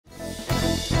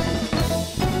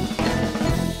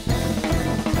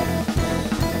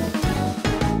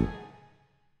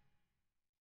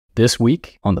this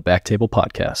week on the BackTable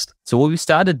podcast. So what we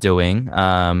started doing,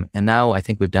 and now I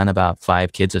think we've done about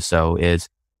 5 kids or so, is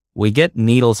we get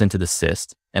needles into the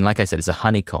cyst. And like I said, it's a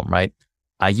honeycomb, right?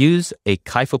 I use a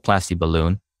kyphoplasty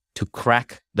balloon to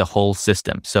crack the whole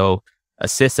system. So a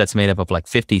cyst that's made up of like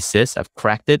 50 cysts, I've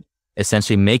cracked it,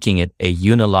 essentially making it a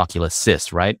unilocular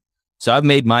cyst, right? So I've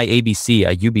made my ABC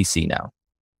a UBC now,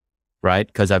 right?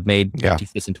 Because I've made 50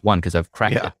 cysts into one because I've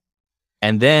cracked it.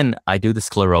 And then I do the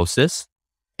sclerosis,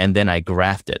 and then I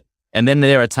graft it. And then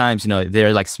there are times, there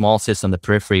are like small cysts on the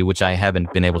periphery, which I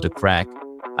haven't been able to crack.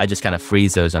 I just kind of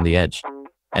freeze those on the edge.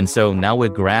 And so now we're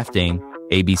grafting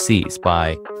ABCs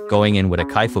by going in with a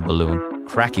kypho balloon,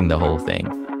 cracking the whole thing,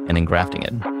 and then grafting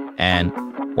it. And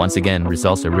once again,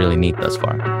 results are really neat thus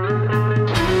far.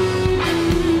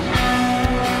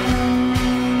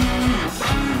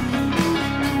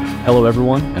 Hello,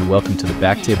 everyone, and welcome to the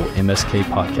BackTable MSK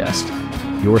podcast,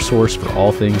 your source for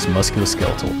all things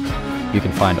musculoskeletal. You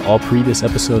can find all previous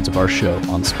episodes of our show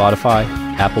on Spotify,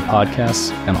 Apple Podcasts,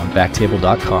 and on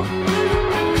BackTable.com.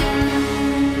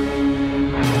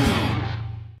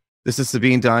 This is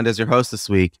Sabeen Dhand as your host this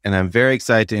week, and I'm very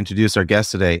excited to introduce our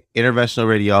guest today, Interventional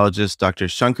Radiologist Dr.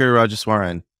 Shankar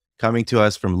Rajeswaran, coming to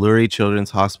us from Lurie Children's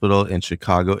Hospital in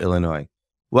Chicago, Illinois.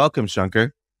 Welcome,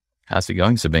 Shankar. How's it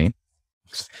going, Sabeen?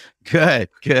 Good.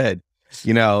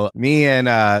 Me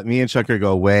and Shankar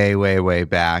go way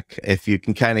back. If you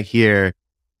can kind of hear,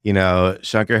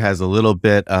 Shankar has a little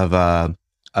bit of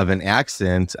an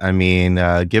accent. I mean,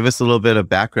 give us a little bit of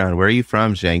background. Where are you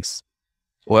from, Shanks?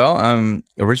 Well, I'm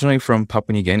originally from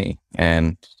Papua New Guinea,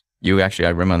 and you actually, I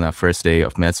remember on that first day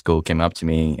of med school, came up to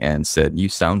me and said, "You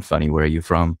sound funny. Where are you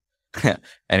from?"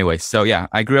 Anyway, so yeah,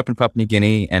 I grew up in Papua New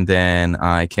Guinea, and then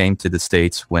I came to the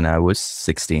States when I was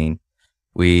 16.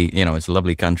 It's a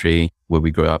lovely country where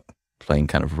we grew up playing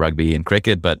kind of rugby and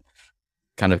cricket, but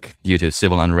kind of due to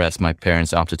civil unrest, my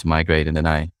parents opted to migrate, and then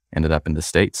I ended up in the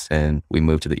States, and we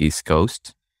moved to the East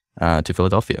Coast, to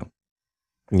Philadelphia.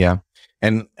 Yeah.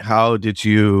 And how did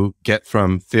you get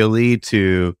from Philly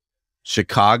to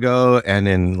Chicago and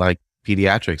in like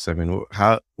pediatrics? I mean,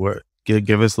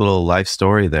 give us a little life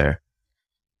story there.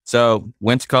 So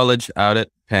went to college out at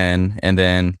Penn, and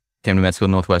then came to med school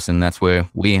at Northwestern. That's where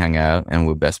we hang out, and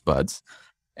we're best buds.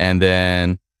 And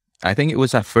then I think it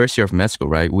was our first year of med school,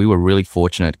 right? We were really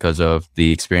fortunate because of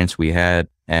the experience we had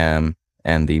and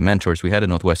the mentors we had at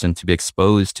Northwestern to be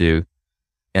exposed to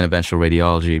interventional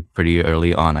radiology pretty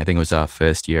early on. I think it was our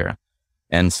first year.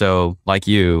 And so like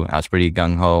you, I was pretty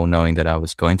gung-ho knowing that I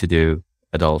was going to do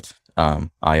adult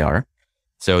IR.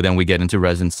 So then we get into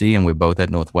residency, and we're both at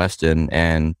Northwestern.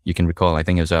 And you can recall, I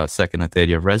think it was our second or third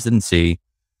year of residency,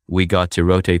 we got to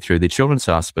rotate through the Children's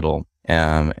Hospital.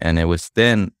 And it was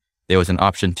then, there was an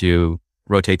option to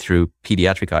rotate through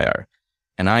pediatric IR.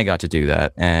 And I got to do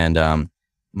that. And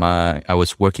I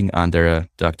was working under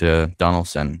Dr.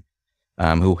 Donaldson,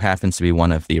 who happens to be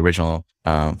one of the original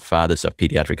fathers of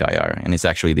pediatric IR, and is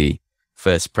actually the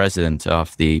first president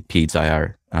of the Peds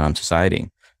IR Society.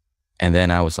 And then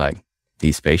I was like,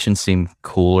 these patients seem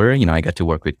cooler. I got to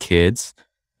work with kids,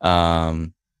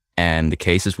 and the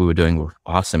cases we were doing were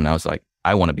awesome. And I was like,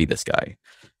 I want to be this guy.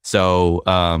 So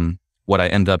what I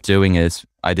ended up doing is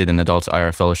I did an adult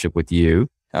IR fellowship with you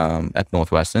at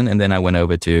Northwestern, and then I went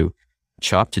over to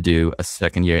CHOP to do a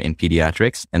second year in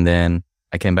pediatrics, and then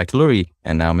I came back to Lurie,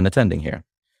 and now I'm in attending here.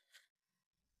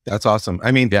 That's awesome.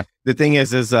 I mean, The thing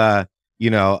is, I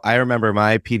remember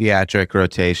my pediatric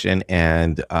rotation,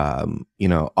 and,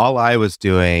 all I was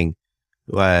doing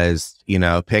was,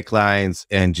 PICC lines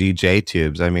and GJ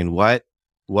tubes. I mean, what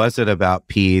was it about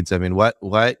peds? I mean, what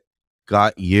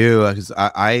got you? Because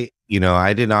I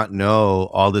did not know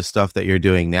all this stuff that you're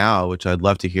doing now, which I'd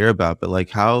love to hear about, but like,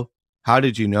 how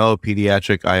did you know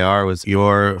pediatric IR was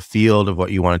your field of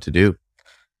what you wanted to do?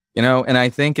 And I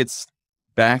think it's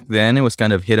back then it was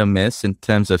kind of hit or miss in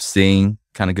terms of seeing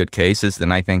kind of good cases.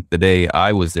 And I think the day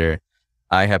I was there,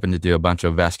 I happened to do a bunch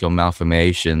of vascular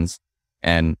malformations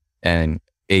and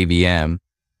AVM.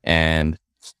 And,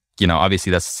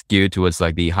 obviously that's skewed towards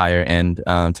like the higher end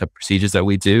type procedures that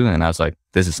we do. And I was like,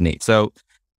 this is neat. So,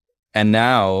 and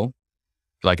now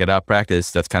like at our practice,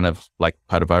 that's kind of like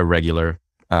part of our regular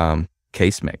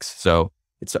case mix. So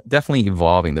it's definitely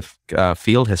evolving. The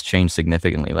field has changed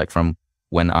significantly, like from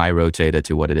when I rotated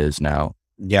to what it is now.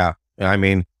 Yeah. I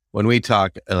mean, when we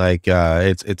talk, like,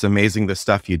 it's amazing the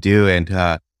stuff you do.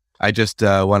 And I just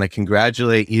want to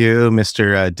congratulate you,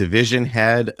 Mr. Division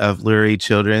Head of Lurie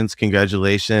Children's.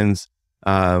 Congratulations.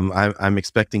 I'm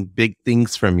expecting big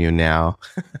things from you now.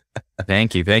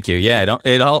 Thank you. Yeah,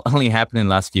 it all only happened in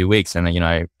the last few weeks. And,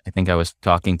 I think I was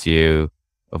talking to you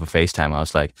over FaceTime. I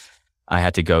was like, I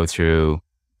had to go through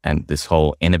and this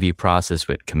whole interview process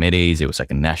with committees. It was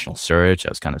like a national search. I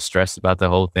was kind of stressed about the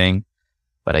whole thing,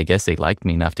 but I guess they liked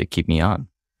me enough to keep me on.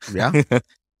 Yeah.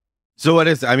 So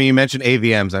you mentioned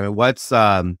AVMs. I mean,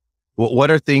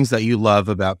 what are things that you love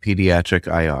about pediatric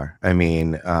IR? I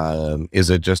mean, is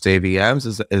it just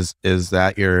AVMs? Is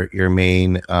that your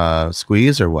main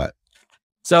squeeze or what?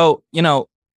 So,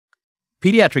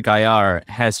 pediatric IR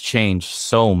has changed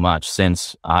so much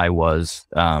since I was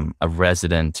a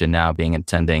resident to now being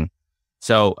attending.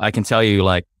 So I can tell you,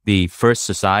 like, the first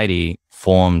society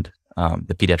formed,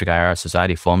 the Pediatric IR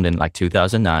Society formed in like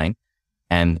 2009.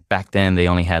 And back then they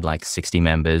only had like 60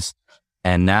 members.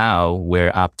 And now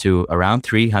we're up to around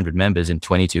 300 members in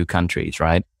 22 countries,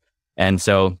 right? And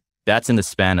so that's in the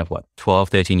span of 12,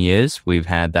 13 years, we've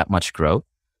had that much growth.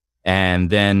 And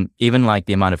then even like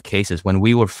the amount of cases, when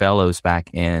we were fellows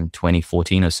back in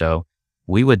 2014 or so,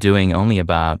 we were doing only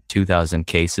about 2,000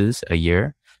 cases a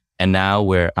year. And now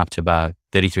we're up to about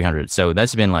 3,300. So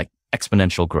that's been like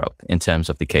exponential growth in terms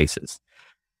of the cases.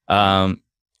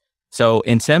 So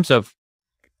in terms of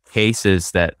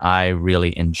cases that I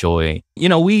really enjoy,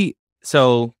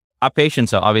 so our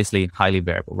patients are obviously highly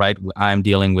variable, right? I'm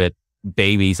dealing with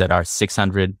babies that are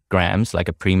 600 grams, like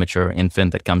a premature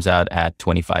infant that comes out at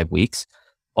 25 weeks,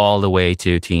 all the way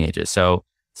to teenagers. So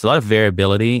it's a lot of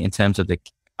variability in terms of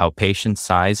our patient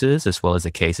sizes, as well as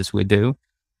the cases we do.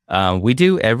 We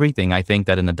do everything I think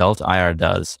that an adult IR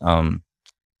does.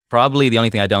 Probably the only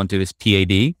thing I don't do is PAD,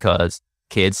 because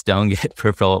kids don't get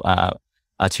peripheral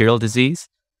arterial disease.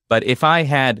 But if I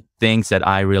had things that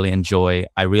I really enjoy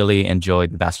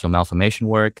the vascular malformation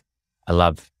work. I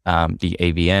love the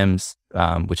AVMs,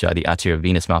 which are the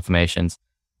arteriovenous malformations.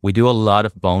 We do a lot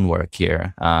of bone work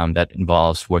here that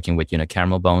involves working with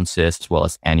unicameral bone cysts as well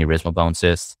as aneurysmal bone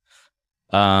cysts.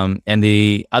 And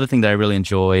the other thing that I really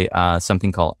enjoy,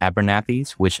 something called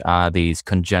Abernathy's, which are these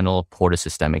congenital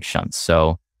portosystemic shunts.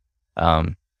 So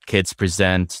kids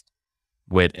present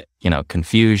with,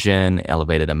 confusion,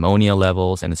 elevated ammonia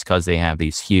levels, and it's because they have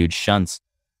these huge shunts,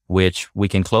 which we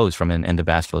can close from an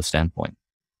endovascular standpoint.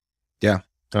 Yeah.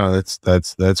 Oh,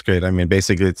 that's great. I mean,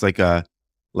 basically it's like a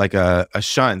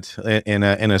shunt in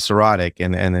a cirrhotic,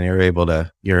 and then you're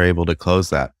able to close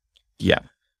that. Yeah.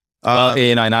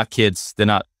 And our kids,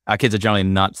 our kids are generally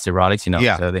not cirrhotics,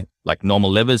 Yeah. So they like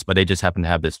normal livers, but they just happen to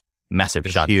have this massive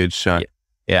shunt. Huge shunt.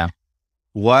 Yeah.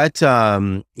 What,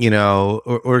 we're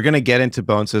going to get into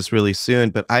bone cysts really soon,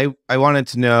 but I wanted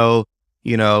to know,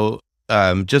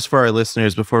 just for our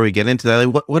listeners, before we get into that,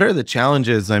 like, what are the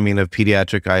challenges, of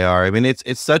pediatric IR? I mean,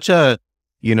 it's such a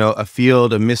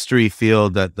field, a mystery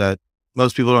field that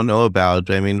most people don't know about.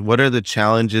 I mean, what are the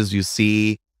challenges you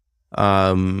see,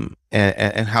 and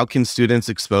how can students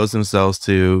expose themselves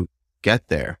to get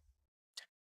there?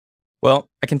 Well,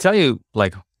 I can tell you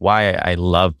like why I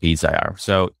love peds IR.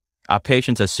 So our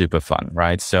patients are super fun,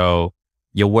 right? So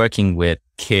you're working with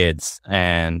kids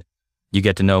and you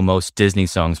get to know most Disney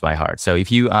songs by heart. So if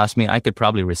you ask me, I could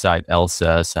probably recite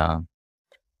Elsa's,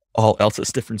 all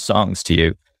Elsa's different songs to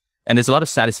you. And there's a lot of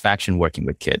satisfaction working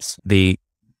with kids. The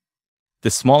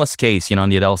smallest case, on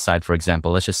the adult side, for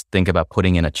example, let's just think about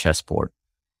putting in a chest port.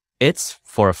 It's,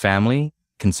 for a family,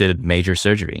 considered major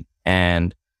surgery.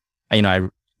 And, I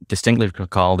distinctly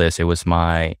recall this. It was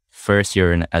my first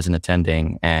year as an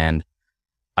attending, and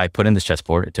I put in this chest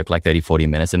port. It took like 30, 40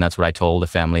 minutes, and that's what I told the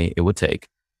family it would take.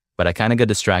 But I kind of got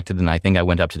distracted, and I think I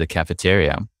went up to the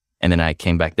cafeteria, and then I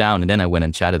came back down, and then I went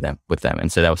and chatted with them.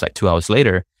 And so that was like 2 hours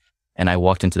later, and I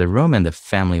walked into the room, and the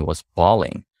family was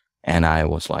bawling. And I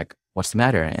was like, what's the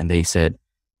matter? And they said,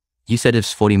 you said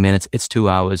it's 40 minutes, it's 2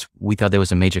 hours. We thought there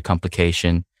was a major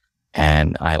complication.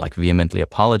 And I like vehemently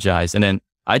apologized. And then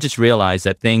I just realized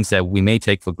that things that we may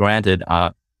take for granted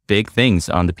are big things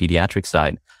on the pediatric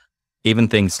side, even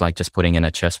things like just putting in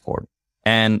a chest port.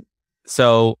 And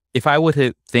so if I were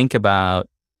to think about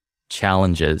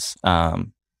challenges,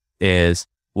 is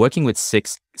working with sick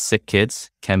kids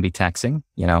can be taxing.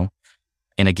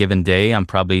 In a given day, I'm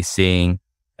probably seeing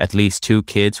at least 2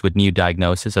 kids with new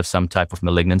diagnosis of some type of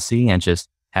malignancy, and just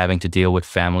having to deal with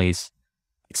families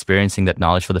experiencing that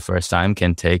knowledge for the first time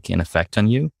can take an effect on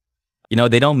you.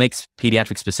 They don't make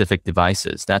pediatric specific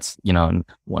devices. That's,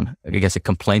 a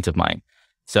complaint of mine.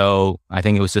 So I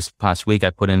think it was this past week, I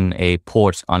put in a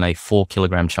port on a 4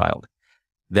 kilogram child.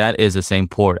 That is the same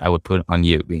port I would put on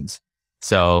you, Beans.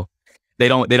 So they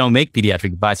don't make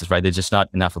pediatric devices, right? There's just not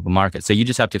enough of a market. So you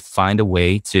just have to find a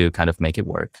way to kind of make it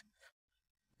work.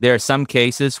 There are some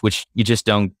cases which you just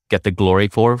don't get the glory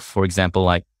for example,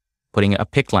 like putting a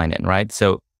PICC line in, right?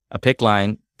 So a PICC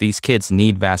line, these kids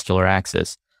need vascular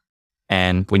access.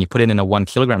 And when you put it in a 1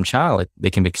 kilogram child, they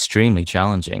can be extremely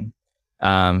challenging,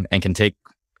 and can take,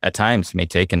 at times, may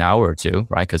take an hour or two,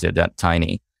 right? Because they're that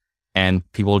tiny. And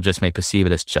people just may perceive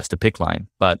it as just a PICC line,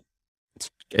 but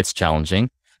it's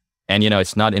challenging. And,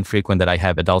 it's not infrequent that I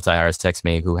have adult IRs text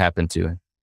me who happen to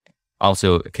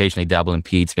also occasionally dabble in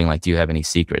peds, being like, do you have any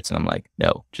secrets? And I'm like,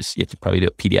 no, just you have to probably do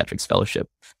a pediatrics fellowship.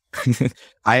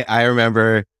 I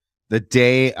remember the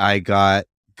day I got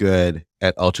good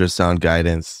at ultrasound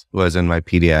guidance was in my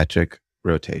pediatric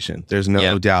rotation. There's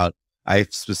no doubt. I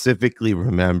specifically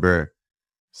remember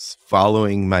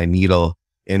following my needle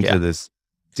into this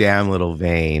damn little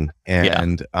vein,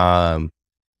 and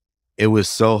it was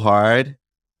so hard,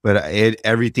 but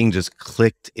everything just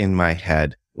clicked in my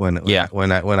head when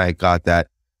I got that,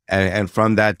 and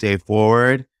from that day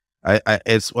forward,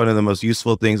 it's one of the most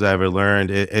useful things I ever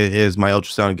learned. It is my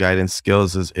ultrasound guidance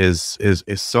skills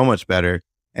is so much better,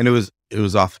 and it was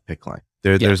off a PICC line.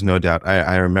 There's no doubt.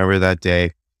 I remember that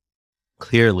day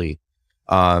clearly,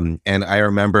 and I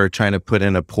remember trying to put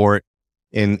in a port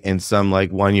in some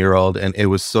like 1-year-old, and it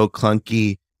was so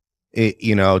clunky.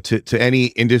 To any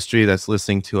industry that's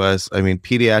listening to us, I mean,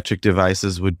 pediatric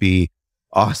devices would be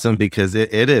awesome because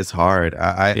it is hard.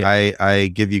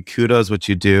 I give you kudos what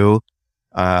you do.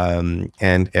 And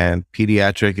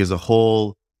pediatric is a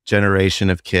whole generation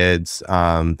of kids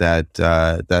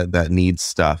that needs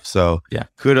stuff. So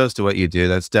kudos to what you do.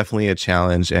 That's definitely a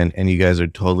challenge, and you guys are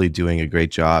totally doing a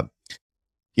great job.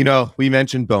 We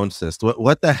mentioned bone cysts.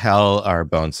 What the hell are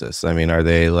bone cysts? I mean, are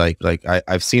they like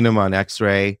I've seen them on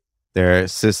X-ray. They're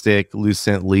cystic,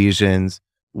 lucent lesions.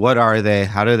 What are they?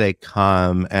 How do they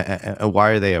come? And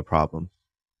why are they a problem?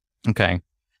 Okay.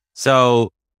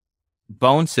 So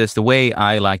bone cysts, the way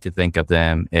I like to think of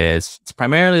them is it's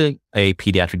primarily a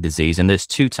pediatric disease, and there's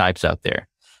 2 types out there.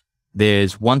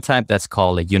 There's one type that's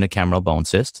called a unicameral bone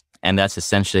cyst, and that's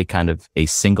essentially kind of a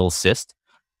single cyst.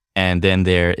 And then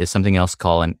there is something else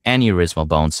called an aneurysmal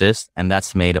bone cyst, and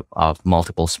that's made up of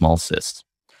multiple small cysts.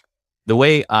 The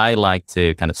way I like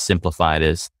to kind of simplify it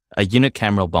is a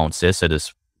unicameral bone cyst, so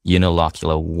this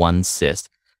unilocular one cyst.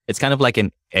 It's kind of like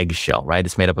an eggshell, right?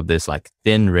 It's made up of this like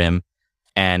thin rim,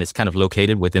 and it's kind of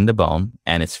located within the bone,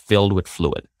 and it's filled with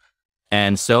fluid.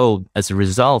 And so as a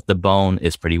result, the bone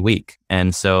is pretty weak.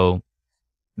 And so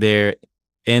there,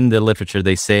 in the literature,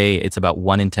 they say it's about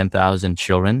 1 in 10,000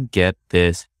 children get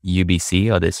this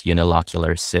UBC, or this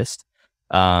unilocular cyst.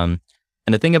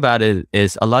 And the thing about it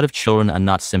is a lot of children are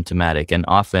not symptomatic, and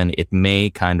often it may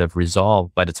kind of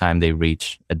resolve by the time they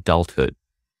reach adulthood.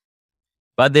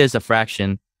 But there's a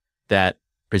fraction that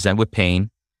present with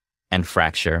pain and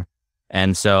fracture.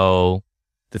 And so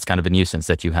that's kind of a nuisance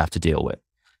that you have to deal with.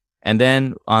 And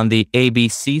then on the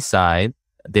ABC side,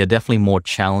 they're definitely more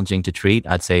challenging to treat.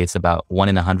 I'd say it's about 1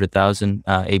 in 100,000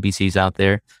 ABCs out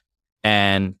there.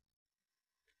 And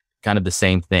kind of the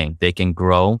same thing. They can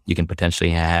grow. You can potentially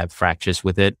have fractures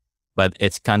with it, but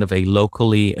it's kind of a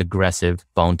locally aggressive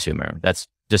bone tumor. That's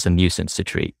just a nuisance to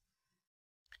treat.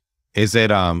 Is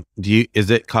it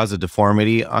is it cause a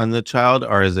deformity on the child,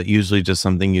 or is it usually just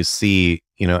something you see,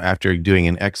 after doing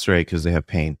an X-ray because they have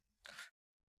pain?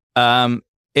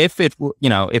 If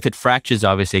it fractures,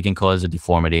 obviously it can cause a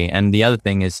deformity. And the other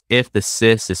thing is, if the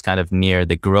cyst is kind of near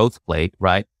the growth plate,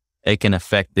 right, it can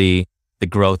affect the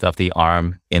growth of the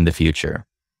arm in the future.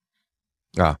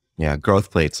 Oh, yeah, growth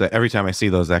plates. Every time I see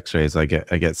those X-rays, I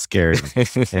get scared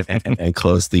and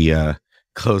close the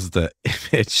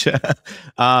image.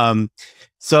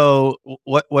 So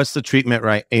what's the treatment,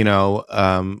 right?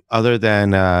 Other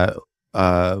than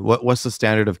what's the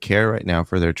standard of care right now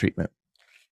for their treatment?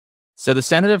 So the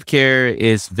standard of care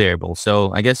is variable.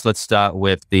 So I guess let's start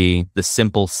with the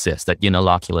simple cyst, that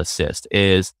unilocular cyst.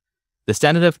 Is the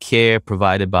standard of care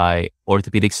provided by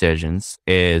orthopedic surgeons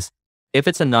is, if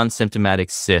it's a non-symptomatic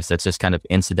cyst that's just kind of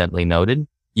incidentally noted,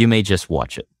 you may just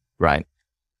watch it, right?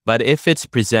 But if it's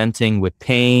presenting with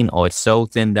pain, or it's so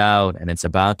thinned out and it's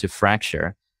about to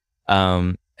fracture,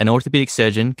 an orthopedic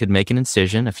surgeon could make an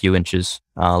incision a few inches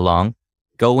long,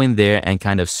 go in there and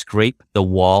kind of scrape the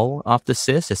wall of the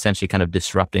cyst, essentially kind of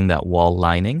disrupting that wall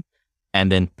lining,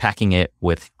 and then packing it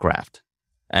with graft.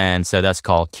 And so that's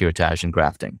called curettage and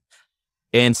grafting.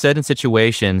 In certain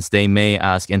situations, they may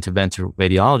ask interventional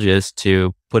radiologists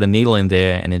to put a needle in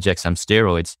there and inject some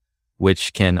steroids,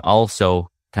 which can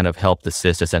also kind of help the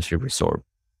cyst essentially resorb.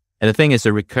 And the thing is,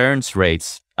 the recurrence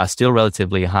rates are still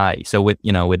relatively high. So with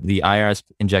the IRs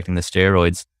injecting the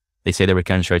steroids, they say the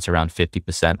recurrence rates are around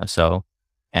 50% or so.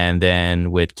 And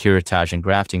then with curettage and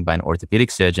grafting by an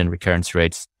orthopedic surgeon, recurrence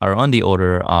rates are on the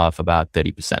order of about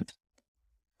 30%.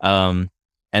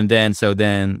 And then, so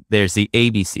then there's the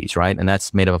ABCs, right? And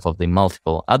that's made up of the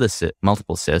multiple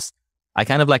cysts. I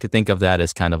kind of like to think of that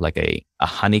as kind of like a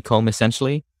honeycomb,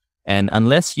 essentially. And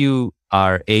unless you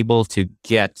are able to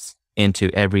get into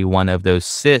every one of those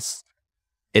cysts,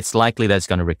 it's likely that it's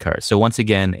going to recur. So once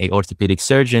again, a orthopedic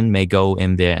surgeon may go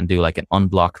in there and do like an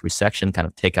unblocked resection, kind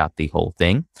of take out the whole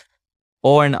thing.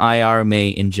 Or an IR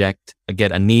may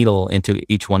get a needle into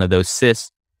each one of those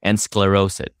cysts and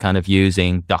sclerose it, kind of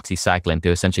using doxycycline to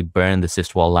essentially burn the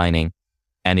cyst wall lining,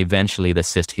 and eventually the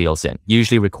cyst heals in.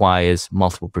 Usually requires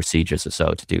multiple procedures or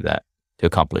so to do that, to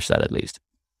accomplish that at least.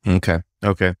 Okay.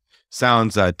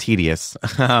 Sounds tedious.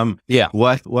 Yeah.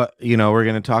 What we're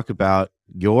going to talk about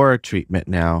your treatment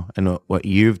now and what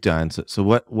you've done.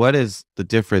 So what is the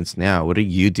difference now? What are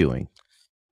you doing?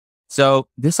 So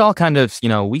this all kind of,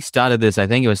 we started this, I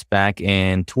think it was back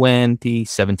in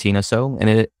 2017 or so. And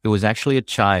it was actually a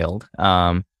child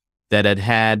that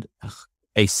had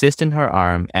a cyst in her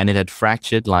arm, and it had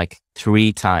fractured like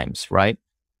 3 times, right?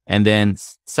 And then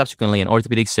subsequently an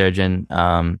orthopedic surgeon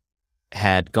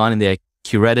had gone in there,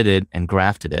 curated it and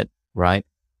grafted it, right?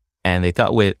 And they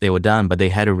thought they were done, but they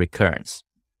had a recurrence.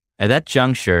 At that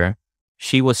juncture,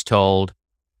 she was told,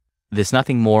 there's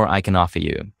nothing more I can offer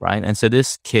you, right? And so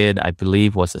this kid, I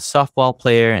believe, was a softball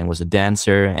player and was a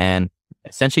dancer, and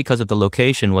essentially because of the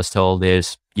location was told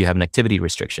you have an activity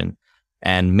restriction,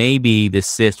 and maybe this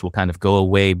cyst will kind of go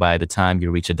away by the time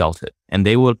you reach adulthood. And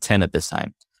they were 10 at this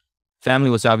time. Family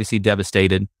was obviously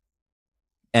devastated.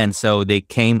 And so they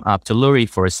came up to Lurie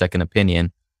for a second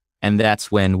opinion. And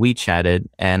that's when we chatted,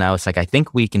 and I was like, I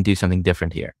think we can do something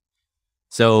different here.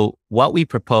 So what we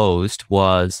proposed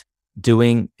was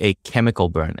doing a chemical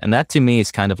burn. And that to me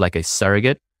is kind of like a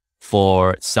surrogate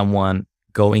for someone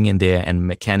going in there and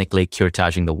mechanically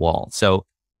curettaging the wall. So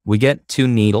we get 2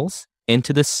 needles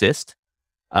into the cyst.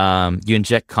 You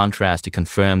inject contrast to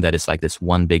confirm that it's like this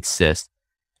one big cyst.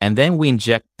 And then we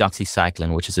inject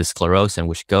doxycycline, which is a sclerosant,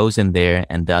 which goes in there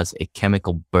and does a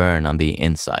chemical burn on the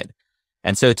inside.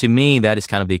 And so to me, that is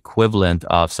kind of the equivalent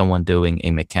of someone doing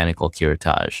a mechanical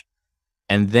curettage.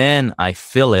 And then I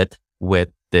fill it with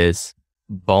this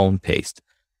bone paste.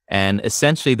 And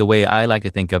essentially the way I like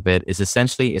to think of it is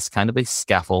essentially it's kind of a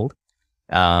scaffold,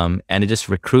 and it just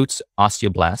recruits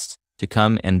osteoblasts to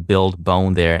come and build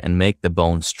bone there and make the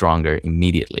bone stronger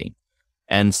immediately.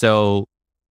 And so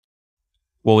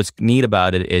what was neat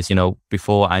about it is,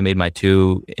 before I made my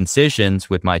 2 incisions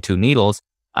with my 2 needles,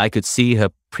 I could see her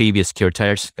previous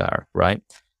curettage scar, right?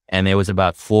 And it was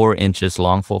about 4 inches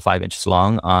long, 4 or 5 inches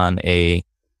long on a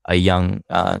young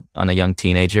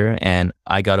teenager. And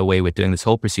I got away with doing this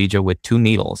whole procedure with 2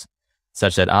 needles,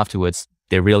 such that afterwards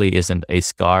there really isn't a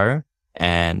scar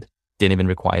and didn't even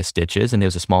require stitches. And there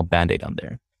was a small Band-Aid on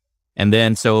there. And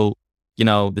then, so,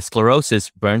 the sclerosis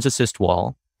burns the cyst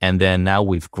wall, and then now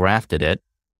we've grafted it,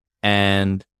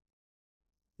 and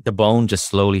the bone just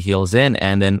slowly heals in.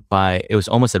 And then it was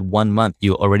almost at 1 month,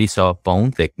 you already saw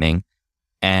bone thickening,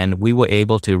 and we were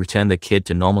able to return the kid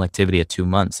to normal activity at 2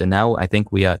 months. And now I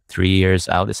think we are 3 years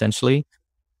out essentially.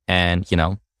 And,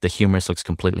 the humerus looks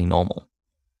completely normal.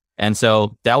 And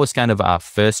so that was kind of our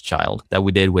first child that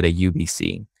we did with a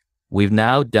UBC. We've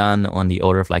now done on the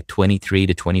order of like 23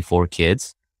 to 24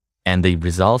 kids. And the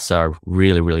results are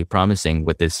really, really promising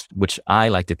with this, which I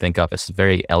like to think of as a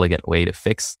very elegant way to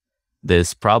fix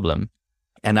this problem.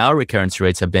 And our recurrence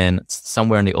rates have been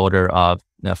somewhere in the order of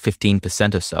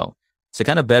 15% or so. So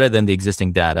kind of better than the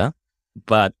existing data,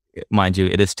 but mind you,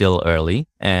 it is still early,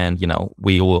 and,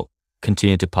 we will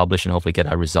continue to publish and hopefully get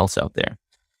our results out there.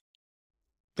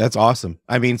 That's awesome.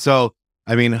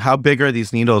 How big are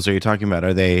these needles are you talking about?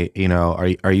 Are they,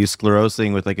 are you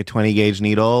sclerosing with like a 20 gauge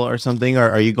needle or something? Or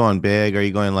are you going big? Are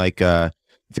you going like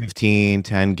 15,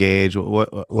 10 gauge?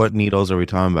 What needles are we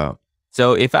talking about?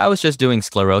 So if I was just doing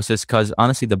sclerosis, because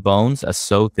honestly, the bones are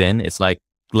so thin, it's like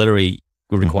literally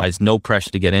requires no pressure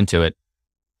to get into it.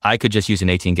 I could just use an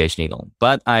 18 gauge needle,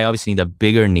 but I obviously need a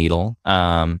bigger needle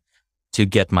to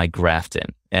get my graft in.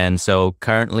 And so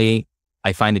currently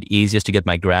I find it easiest to get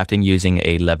my graft in using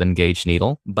a 11 gauge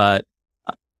needle, but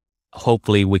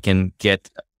hopefully we can get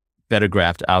better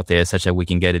graft out there such that we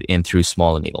can get it in through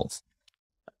smaller needles.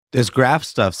 This graft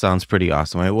stuff sounds pretty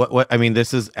awesome.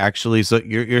 This is actually, so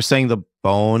you're saying the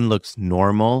bone looks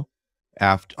normal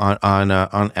after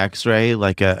on X-ray,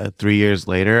 like 3 years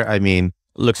later?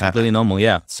 Looks completely normal.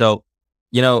 Yeah. So,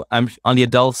 I'm on the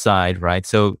adult side, right?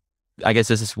 So I guess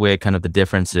this is where kind of the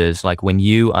difference is, like when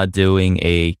you are doing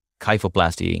a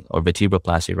kyphoplasty or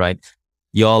vertebroplasty, right?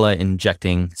 Y'all are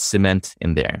injecting cement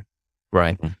in there,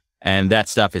 right? Mm-hmm. And that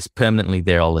stuff is permanently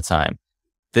there all the time.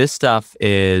 This stuff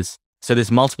is, so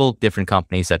there's multiple different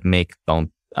companies that make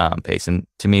bone paste. And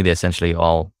to me, they're essentially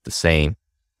all the same.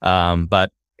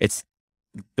 But it's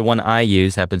the one I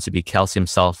use happens to be calcium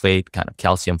sulfate, kind of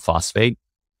calcium phosphate,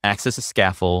 acts as a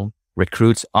scaffold,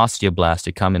 recruits osteoblasts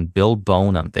to come and build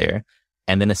bone on there.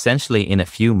 And then essentially in a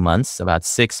few months, about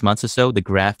 6 months or so, the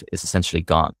graft is essentially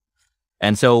gone.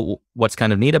 And so what's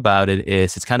kind of neat about it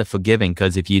is it's kind of forgiving,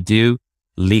 because if you do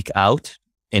leak out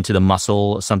into the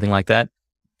muscle or something like that,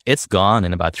 it's gone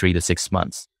in about 3 to 6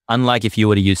 months, unlike if you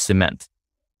were to use cement.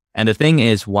 And the thing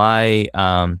is why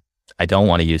I don't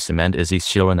want to use cement is these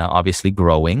children are obviously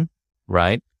growing,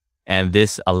 right? And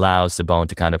this allows the bone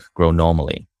to kind of grow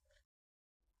normally.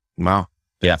 Wow.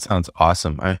 Yeah. That sounds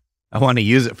awesome. I want to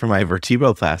use it for my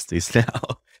vertebroplasties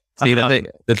now. See,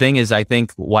 the thing is, I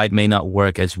think why it may not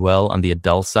work as well on the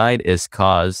adult side is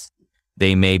because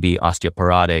they may be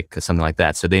osteoporotic or something like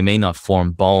that. So they may not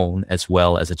form bone as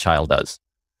well as a child does.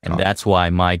 And that's why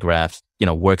my graft,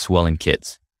 works well in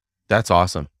kids. That's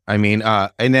awesome. I mean,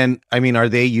 and then, are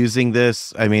they using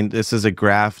this? I mean, this is a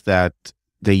graft that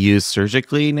they use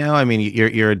surgically now. I mean,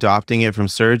 you're adopting it from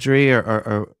surgery,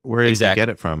 or where did you get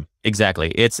it from?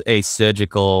 Exactly. It's a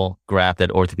surgical graft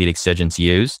that orthopedic surgeons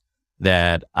use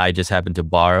that I just happened to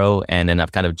borrow. And then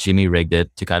I've kind of jimmy rigged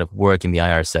it to kind of work in the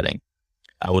IR setting.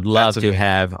 I would love to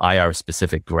have IR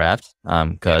specific graft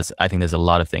because I think there's a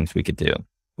lot of things we could do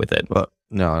with it. Well,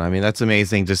 no, I mean, that's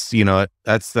amazing. Just,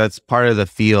 that's part of the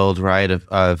field, right, of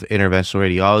interventional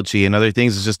radiology and other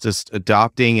things, is just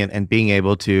adopting and being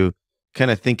able to kind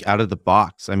of think out of the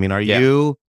box. I mean, are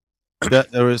you,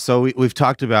 so we've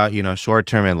talked about,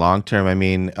 short-term and long-term. I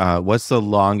mean, what's the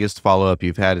longest follow-up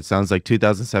you've had? It sounds like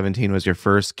 2017 was your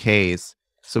first case.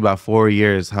 So about 4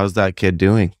 years. How's that kid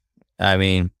doing? I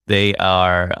mean, they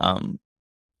are,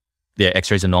 their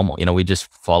x-rays are normal. We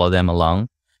just follow them along.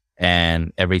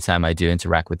 And every time I do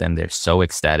interact with them, they're so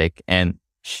ecstatic. And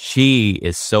she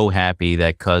is so happy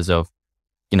that because of,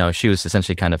 she was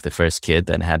essentially kind of the first kid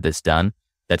that had this done,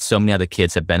 that so many other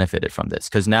kids have benefited from this.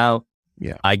 Because now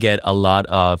I get a lot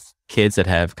of kids that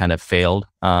have kind of failed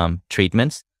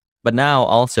treatments. But now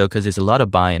also, because there's a lot of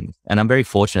buy-in, and I'm very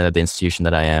fortunate at the institution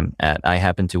that I am at, I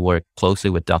happen to work closely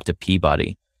with Dr.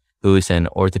 Peabody, who is an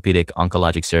orthopedic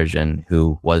oncologic surgeon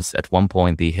who was at one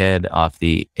point the head of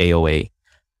the AOA.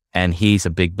 And he's a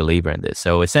big believer in this.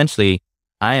 So essentially,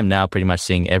 I am now pretty much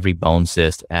seeing every bone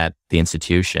cyst at the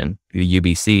institution, the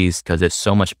UBCs, because there's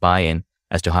so much buy-in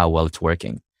as to how well it's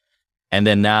working. And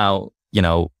then now,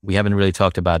 we haven't really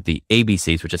talked about the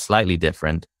ABCs, which is slightly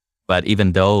different, but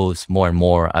even those more and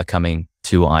more are coming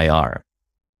to IR.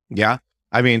 Yeah.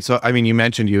 I mean, you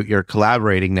mentioned you're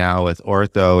collaborating now with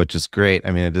ortho, which is great.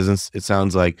 I mean, it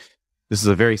sounds like this is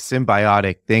a very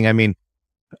symbiotic thing. I mean,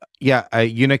 yeah,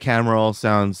 unicameral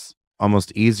sounds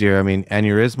almost easier. I mean,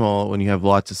 aneurysmal, when you have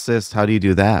lots of cysts, how do you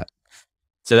do that?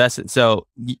 So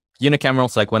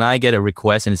unicameral's like when I get a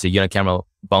request and it's a unicameral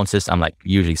bone cyst, I'm like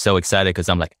usually so excited because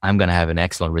I'm like, I'm going to have an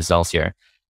excellent results here.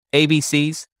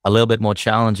 ABCs, a little bit more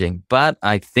challenging, but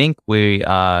I think we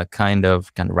are kind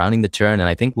of rounding the turn, and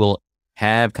I think we'll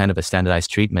have kind of a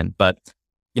standardized treatment. But,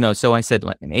 so I said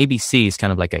like an ABC is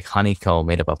kind of like a honeycomb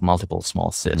made up of multiple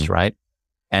small cysts, right?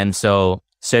 And so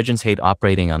surgeons hate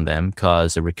operating on them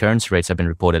because the recurrence rates have been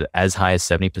reported as high as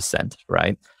 70%,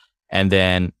 right? And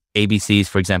then ABCs,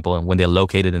 for example, when they're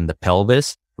located in the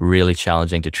pelvis, really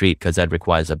challenging to treat because that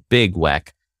requires a big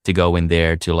whack to go in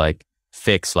there to like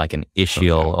fix like an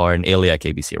ischial or an iliac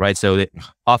ABC, right? So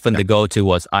often the go-to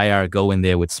was IR, go in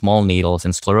there with small needles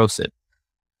and sclerose it.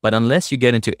 But unless you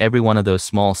get into every one of those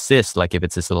small cysts, like if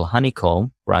it's this little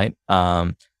honeycomb, right,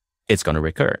 it's going to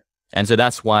recur. And so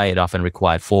that's why it often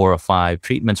required 4 or 5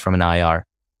 treatments from an IR.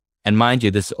 And mind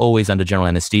you, this is always under general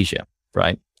anesthesia,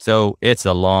 right? So it's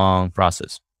a long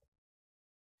process.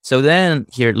 So then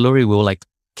here at Lurie, we were like,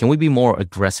 can we be more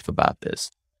aggressive about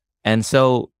this? And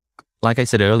so, like I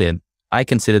said earlier, I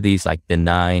consider these like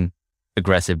benign,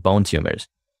 aggressive bone tumors.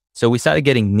 So we started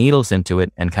getting needles into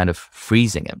it and kind of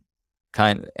freezing them.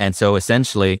 And so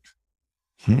essentially,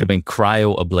 doing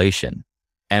cryoablation.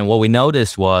 And what we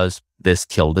noticed was this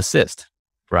killed the cyst,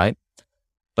 right?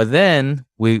 But then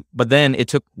it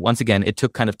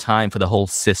took kind of time for the whole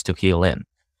cyst to heal in.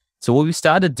 So what we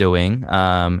started doing,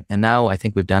 and now I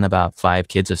think we've done about 5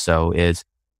 kids or so, is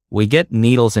we get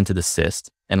needles into the cyst.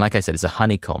 And like I said, it's a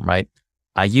honeycomb, right?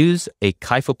 I use a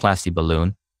kyphoplasty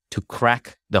balloon to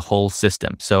crack the whole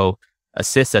system. So a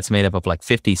cyst that's made up of like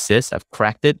 50 cysts, I've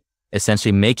cracked it,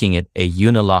 essentially making it a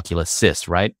unilocular cyst,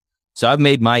 right? So I've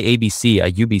made my ABC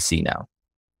a UBC now,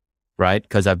 right?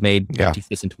 Because I've made 50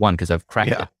 cysts into one because I've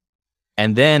cracked it.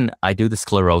 And then I do the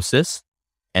sclerosis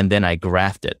and then I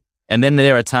graft it. And then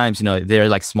there are times, there are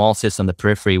like small cysts on the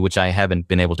periphery, which I haven't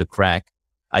been able to crack.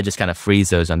 I just kind of freeze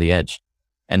those on the edge.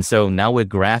 And so now we're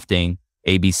grafting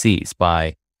ABCs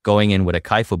by going in with a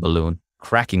kypho balloon,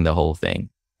 cracking the whole thing,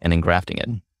 and then grafting it.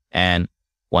 And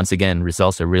once again,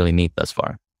 results are really neat thus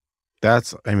far. I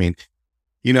mean,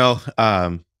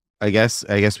 I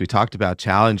guess we talked about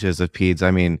challenges of peds. I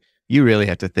mean, you really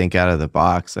have to think out of the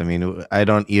box. I mean, I've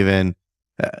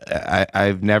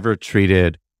never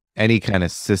treated any kind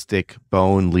of cystic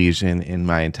bone lesion in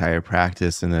my entire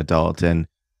practice in adult. And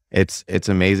it's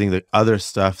amazing the other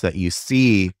stuff that you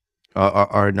see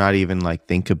are not even like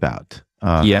think about.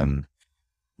 That's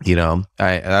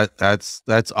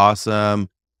awesome.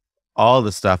 All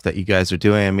the stuff that you guys are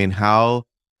doing. I mean, how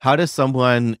does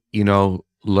someone,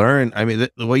 learn? I mean,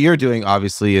 what you're doing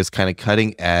obviously is kind of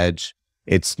cutting edge.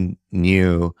 It's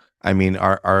new. I mean,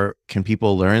 can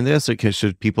people learn this, or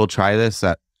should people try this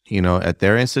at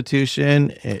their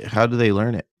institution? How do they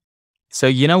learn it?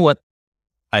 So, what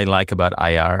I like about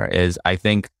IR is I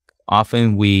think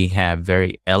often we have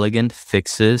very elegant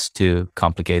fixes to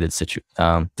complicated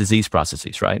disease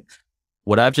processes, right?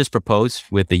 What I've just proposed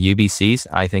with the UBCs,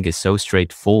 I think is so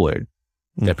straightforward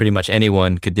that pretty much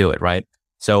anyone could do it, right?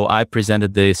 So I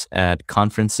presented this at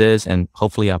conferences, and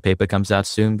hopefully our paper comes out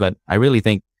soon, but I really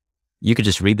think you could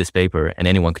just read this paper and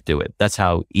anyone could do it. That's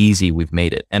how easy we've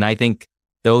made it. And I think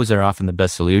those are often the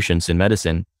best solutions in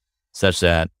medicine, such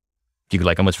that you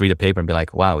could almost read a paper and be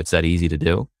like, wow, it's that easy to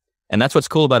do. And that's what's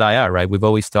cool about IR, right? We've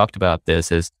always talked about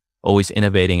this as always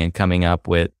innovating and coming up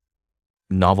with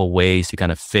novel ways to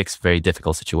kind of fix very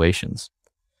difficult situations.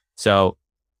 So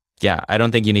yeah, I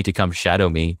don't think you need to come shadow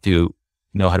me to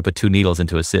know how to put 2 needles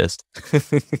into a cyst.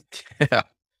 Yeah.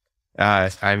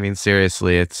 I mean,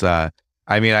 seriously, it's, I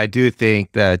do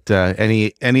think that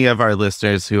any of our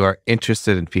listeners who are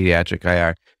interested in pediatric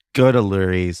IR, go to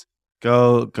Lurie's,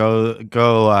 go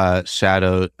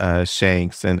shadow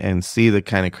Shanks and see the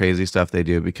kind of crazy stuff they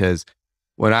do. Because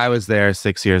when I was there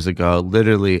 6 years ago,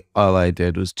 literally all I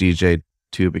did was GJ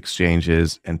tube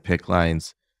exchanges and PICC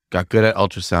lines, got good at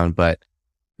ultrasound, but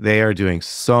they are doing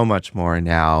so much more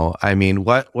now. I mean,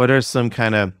 what are some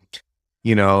kind of,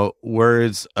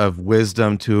 words of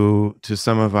wisdom to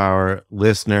some of our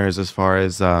listeners as far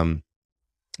as, that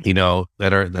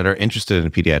are interested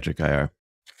in pediatric IR?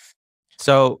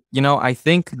 So, I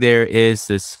think there is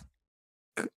it's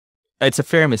a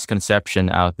fair misconception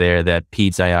out there that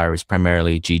peds IR is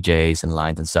primarily GJs and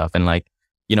lines and stuff. And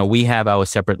we have our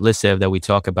separate list that we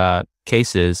talk about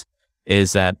cases,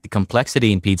 is that the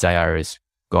complexity in peds IR is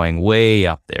going way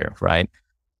up there, right?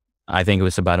 I think it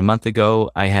was about a month ago,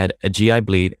 I had a GI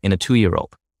bleed in a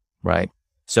 2-year-old, right?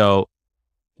 So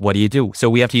what do? So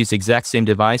we have to use the exact same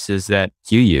devices that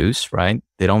you use, right?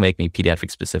 They don't make me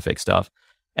pediatric specific stuff.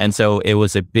 And so it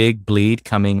was a big bleed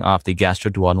coming off the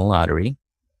gastroduodenal artery.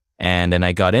 And then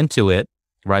I got into it,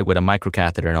 right, with a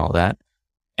microcatheter and all that.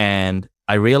 And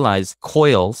I realized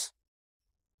coils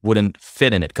wouldn't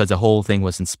fit in it because the whole thing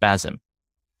was in spasm.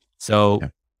 So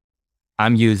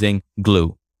I'm using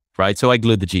glue, right? So I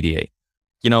glued the GDA.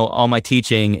 All my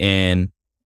teaching in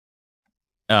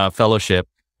fellowship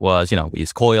was, we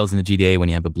use coils in the GDA when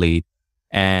you have a bleed.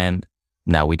 And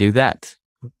now we do that.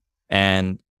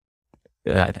 And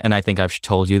I think I've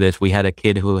told you this. We had a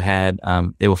kid who had,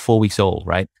 they were 4 weeks old,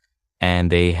 right?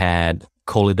 And they had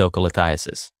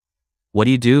choledocholithiasis. What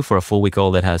do you do for a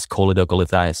 4-week-old that has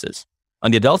choledocholithiasis?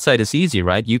 On the adult side, it's easy,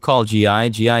 right? You call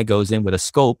GI goes in with a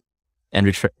scope and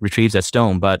retrieves that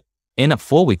stone. But in a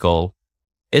 4-week-old,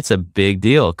 it's a big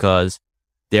deal because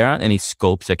there aren't any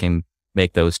scopes that can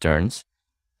make those turns.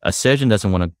 A surgeon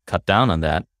doesn't want to cut down on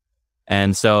that.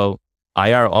 And so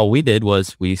IR, all we did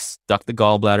was we stuck the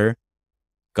gallbladder,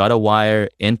 got a wire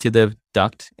into the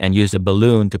duct, and used a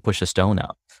balloon to push a stone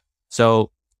out.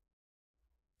 So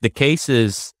the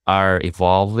cases are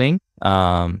evolving.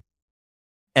 And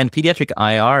pediatric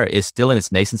IR is still in its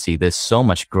nascency. There's so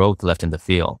much growth left in the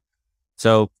field.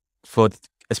 So for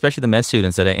especially the med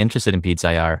students that are interested in peds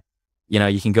IR,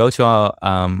 you can go to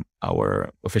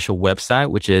our official website,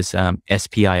 which is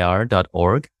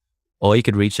spir.org, or you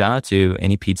could reach out to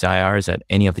any peds IRs at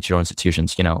any of the children's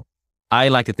institutions. I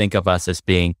like to think of us as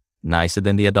being nicer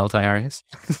than the adult IRs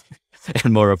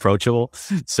and more approachable.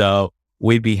 So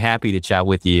we'd be happy to chat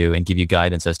with you and give you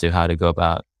guidance as to how to go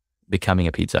about becoming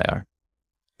a peds IR.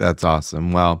 That's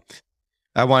awesome. Well,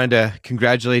 I wanted to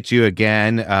congratulate you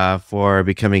again for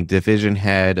becoming division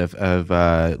head of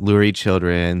Lurie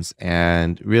Children's,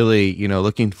 and really,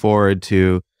 looking forward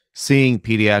to seeing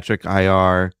pediatric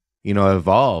IR,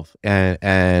 evolve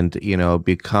and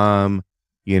become,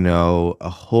 a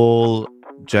whole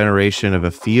generation of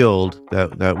a field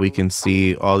that we can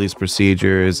see all these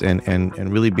procedures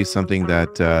and really be something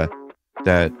that,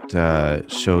 that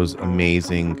shows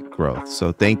amazing growth.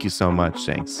 So thank you so much,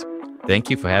 Shanks. Thank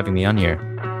you for having me on here.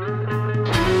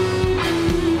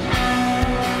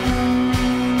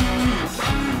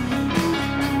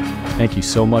 Thank you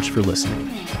so much for listening.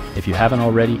 If you haven't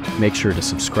already, make sure to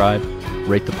subscribe,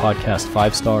 rate the podcast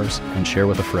 5 stars, and share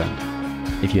with a friend.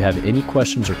 If you have any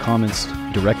questions or comments,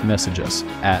 direct message us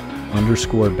at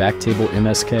 _BackTable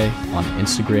MSK on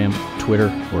Instagram, Twitter,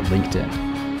 or LinkedIn.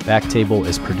 BackTable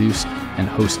is produced and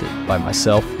hosted by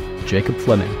myself, Jacob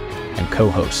Fleming, and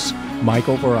co-hosts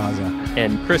Michael Barraza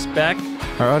and Chris Beck.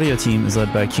 Our audio team is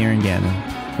led by Kieran Gannon,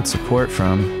 with support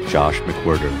from Josh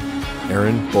McWhirter,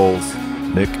 Aaron Bowles,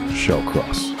 Nick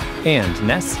Shellcross, and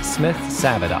Ness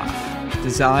Smith-Savadoff.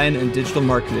 Design and digital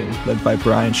marketing led by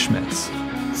Brian Schmitz.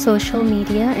 Social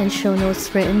media and show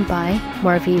notes written by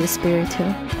Marvi Espiritu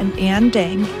and Ann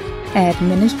Dang.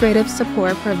 Administrative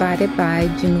support provided by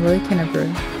Junrui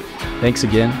Kennebrew. Thanks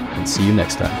again, and see you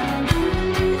next time.